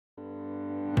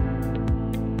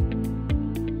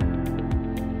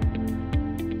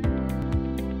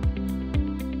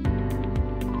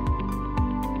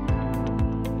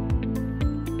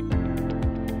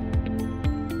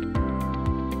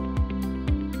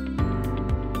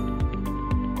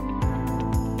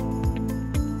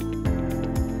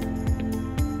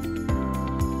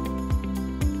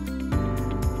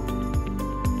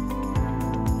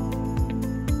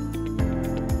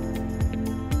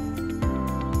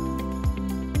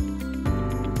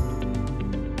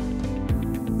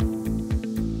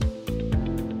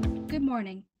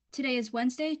Today is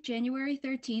Wednesday, January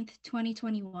 13th,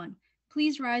 2021.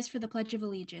 Please rise for the Pledge of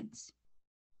Allegiance.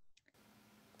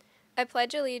 I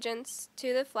pledge allegiance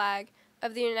to the flag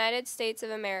of the United States of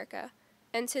America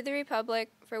and to the republic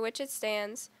for which it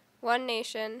stands, one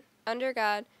nation, under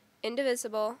God,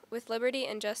 indivisible, with liberty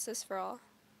and justice for all.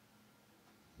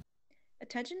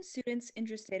 Attention students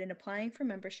interested in applying for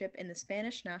membership in the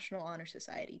Spanish National Honor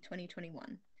Society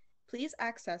 2021. Please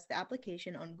access the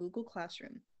application on Google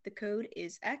Classroom. The code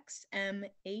is XMHQGHX.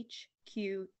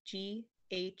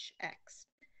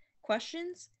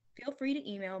 Questions? Feel free to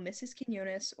email Mrs.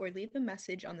 Quinones or leave a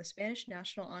message on the Spanish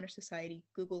National Honor Society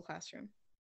Google Classroom.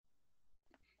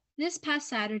 This past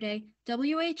Saturday,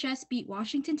 WHS beat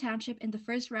Washington Township in the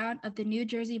first round of the New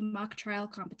Jersey mock trial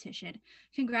competition.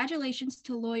 Congratulations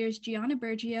to lawyers Gianna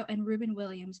Bergio and Ruben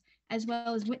Williams, as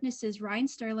well as witnesses Ryan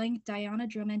Sterling, Diana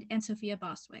Drummond, and Sophia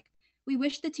Bostwick. We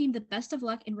wish the team the best of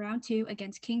luck in round 2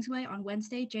 against Kingsway on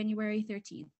Wednesday, January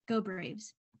 13th. Go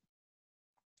Braves!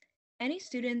 Any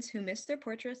students who missed their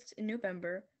portraits in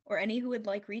November or any who would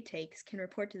like retakes can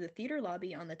report to the theater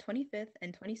lobby on the 25th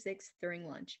and 26th during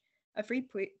lunch, a free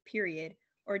period,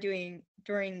 or during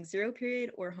zero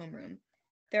period or homeroom.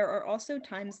 There are also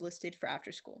times listed for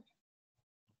after school.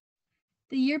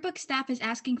 The yearbook staff is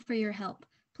asking for your help.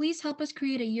 Please help us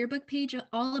create a yearbook page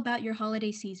all about your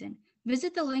holiday season.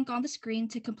 Visit the link on the screen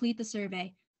to complete the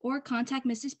survey, or contact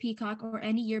Mrs. Peacock or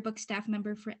any yearbook staff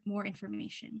member for more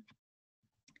information.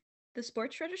 The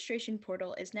sports registration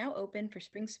portal is now open for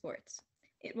spring sports.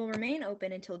 It will remain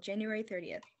open until January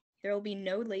 30th. There will be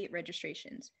no late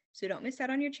registrations, so don't miss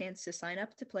out on your chance to sign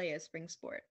up to play a spring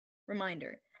sport.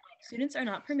 Reminder, students are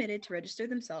not permitted to register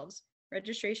themselves.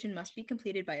 Registration must be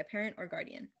completed by a parent or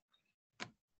guardian.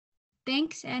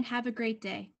 Thanks and have a great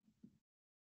day.